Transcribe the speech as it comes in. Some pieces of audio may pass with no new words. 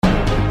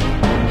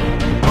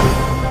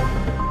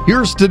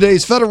Here's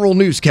today's Federal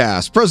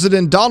Newscast.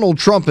 President Donald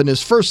Trump, in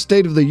his first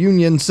State of the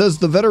Union, says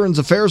the Veterans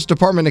Affairs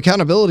Department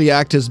Accountability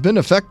Act has been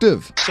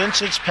effective.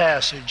 Since its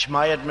passage,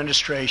 my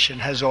administration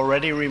has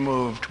already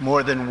removed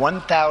more than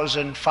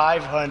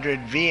 1,500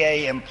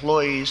 VA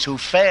employees who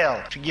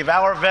fail to give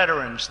our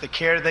veterans the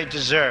care they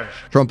deserve.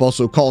 Trump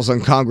also calls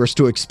on Congress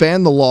to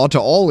expand the law to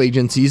all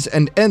agencies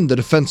and end the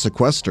defense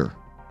sequester.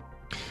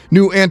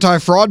 New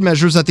anti-fraud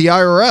measures at the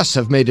IRS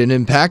have made an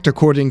impact,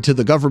 according to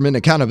the Government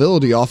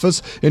Accountability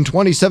Office. In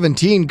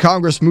 2017,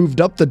 Congress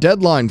moved up the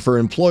deadline for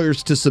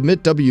employers to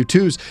submit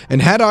W-2s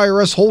and had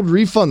IRS hold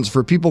refunds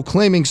for people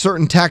claiming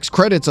certain tax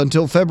credits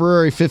until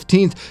February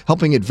 15th,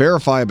 helping it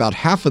verify about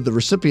half of the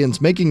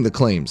recipients making the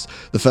claims.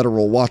 The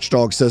federal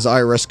watchdog says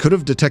IRS could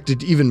have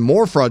detected even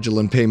more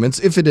fraudulent payments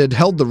if it had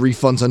held the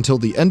refunds until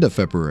the end of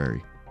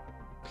February.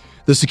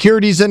 The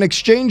Securities and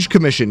Exchange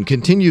Commission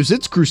continues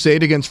its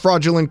crusade against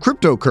fraudulent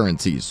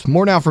cryptocurrencies.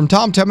 More now from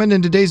Tom Temin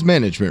in today's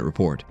management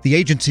report. The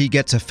agency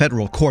gets a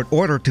federal court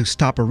order to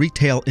stop a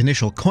retail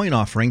initial coin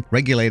offering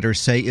regulators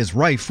say is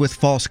rife with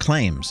false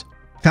claims.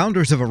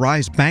 Founders of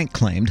Arise Bank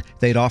claimed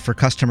they'd offer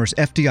customers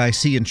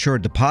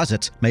FDIC-insured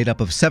deposits made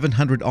up of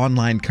 700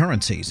 online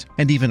currencies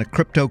and even a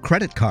crypto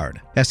credit card.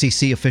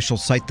 SEC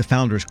officials cite the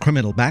founders'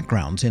 criminal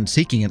backgrounds in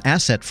seeking an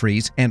asset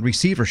freeze and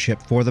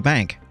receivership for the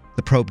bank.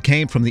 The probe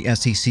came from the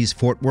SEC's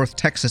Fort Worth,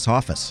 Texas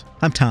office.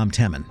 I'm Tom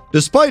Temin.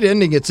 Despite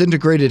ending its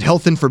integrated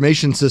health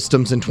information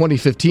systems in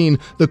 2015,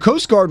 the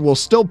Coast Guard will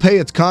still pay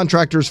its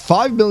contractors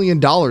 $5 million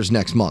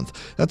next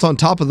month. That's on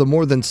top of the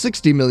more than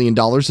 $60 million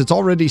it's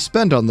already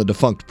spent on the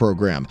defunct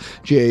program.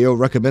 GAO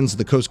recommends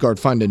the Coast Guard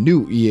find a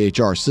new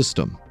EHR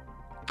system.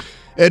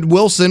 Ed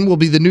Wilson will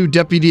be the new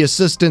Deputy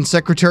Assistant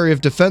Secretary of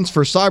Defense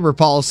for Cyber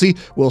Policy.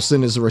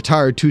 Wilson is a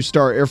retired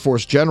two-star Air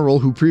Force general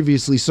who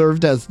previously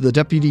served as the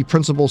Deputy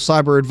Principal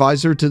Cyber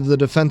Advisor to the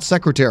Defense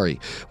Secretary.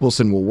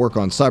 Wilson will work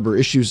on cyber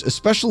issues,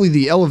 especially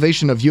the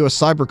elevation of U.S.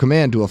 Cyber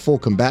Command to a full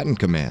combatant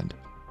command.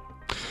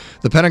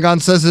 The Pentagon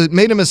says it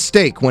made a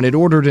mistake when it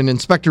ordered an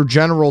inspector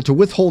general to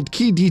withhold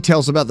key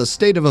details about the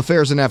state of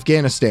affairs in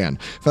Afghanistan.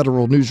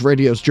 Federal News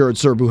Radio's Jared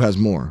Serbu has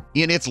more.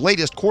 In its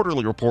latest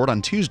quarterly report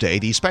on Tuesday,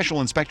 the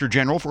Special Inspector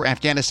General for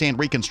Afghanistan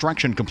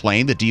Reconstruction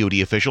complained that DoD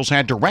officials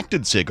had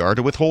directed SIGAR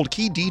to withhold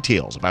key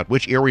details about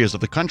which areas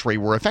of the country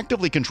were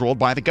effectively controlled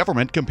by the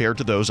government compared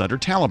to those under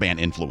Taliban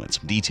influence.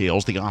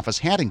 Details the office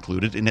had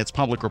included in its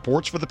public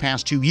reports for the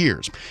past 2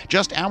 years.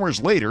 Just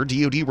hours later,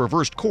 DoD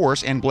reversed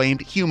course and blamed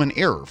human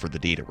error for the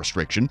data restriction.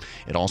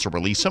 It also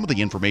released some of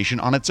the information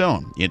on its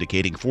own,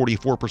 indicating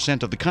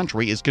 44% of the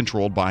country is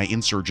controlled by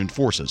insurgent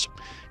forces.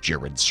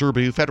 Jared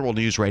Serbu, Federal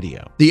News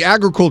Radio. The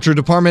Agriculture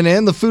Department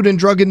and the Food and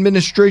Drug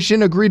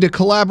Administration agreed to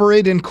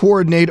collaborate and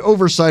coordinate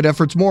oversight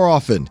efforts more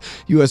often.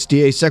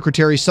 USDA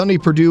Secretary Sonny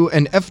Perdue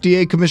and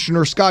FDA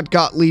Commissioner Scott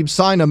Gottlieb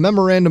signed a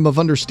memorandum of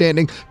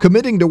understanding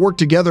committing to work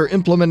together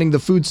implementing the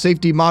Food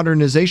Safety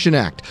Modernization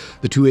Act.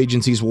 The two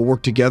agencies will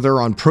work together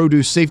on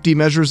produce safety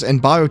measures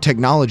and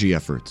biotechnology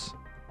efforts.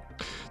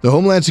 The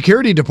Homeland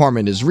Security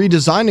Department is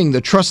redesigning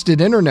the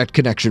Trusted Internet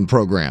Connection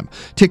program.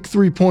 TIC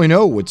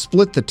 3.0 would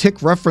split the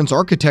TIC reference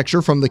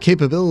architecture from the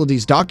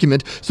capabilities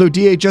document so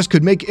DHS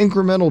could make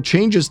incremental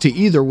changes to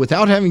either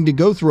without having to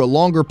go through a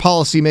longer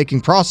policy-making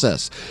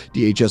process.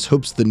 DHS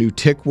hopes the new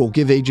TIC will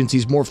give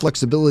agencies more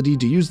flexibility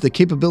to use the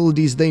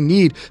capabilities they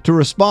need to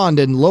respond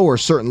and lower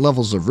certain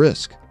levels of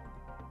risk.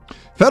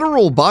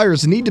 Federal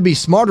buyers need to be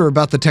smarter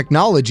about the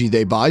technology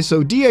they buy,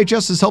 so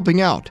DHS is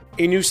helping out.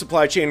 A new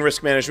supply chain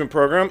risk management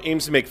program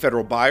aims to make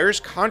federal buyers,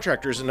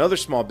 contractors, and other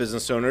small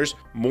business owners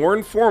more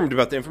informed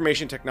about the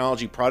information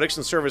technology products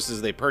and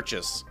services they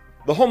purchase.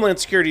 The Homeland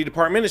Security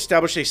Department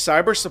established a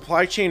cyber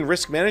supply chain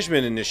risk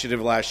management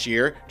initiative last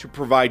year to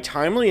provide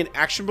timely and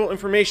actionable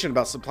information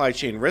about supply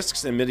chain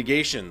risks and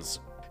mitigations.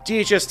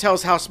 DHS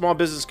tells House Small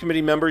Business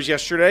Committee members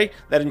yesterday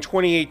that in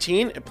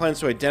 2018, it plans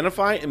to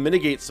identify and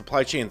mitigate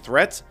supply chain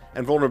threats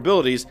and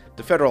vulnerabilities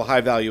to federal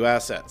high-value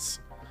assets.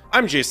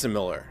 I'm Jason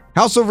Miller.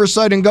 House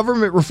Oversight and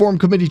Government Reform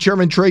Committee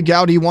Chairman Trey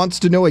Gowdy wants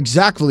to know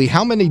exactly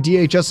how many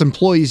DHS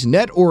employees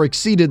net or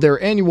exceeded their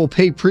annual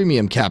pay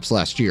premium caps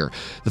last year.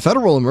 The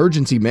Federal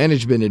Emergency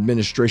Management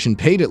Administration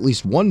paid at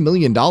least $1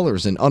 million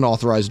in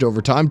unauthorized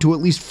overtime to at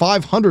least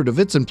 500 of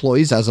its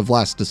employees as of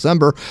last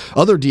December.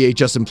 Other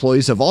DHS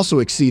employees have also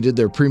exceeded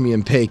their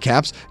premium pay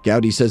caps.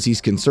 Gowdy says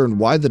he's concerned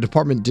why the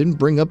department didn't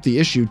bring up the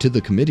issue to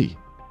the committee.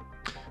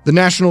 The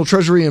National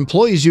Treasury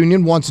Employees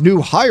Union wants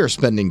new higher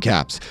spending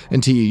caps.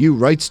 NTEU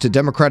writes to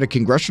Democratic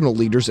congressional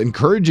leaders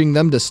encouraging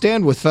them to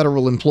stand with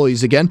federal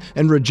employees again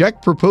and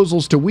reject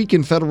proposals to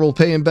weaken federal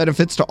pay and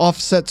benefits to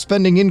offset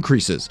spending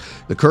increases.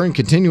 The current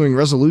continuing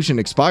resolution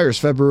expires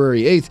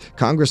February 8th.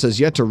 Congress has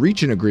yet to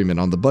reach an agreement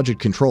on the Budget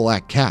Control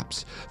Act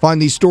caps.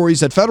 Find these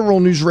stories at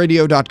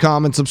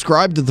federalnewsradio.com and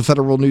subscribe to the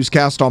Federal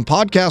Newscast on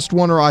Podcast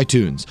One or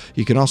iTunes.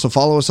 You can also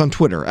follow us on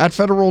Twitter at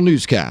Federal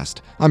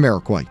Newscast. I'm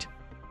Eric White.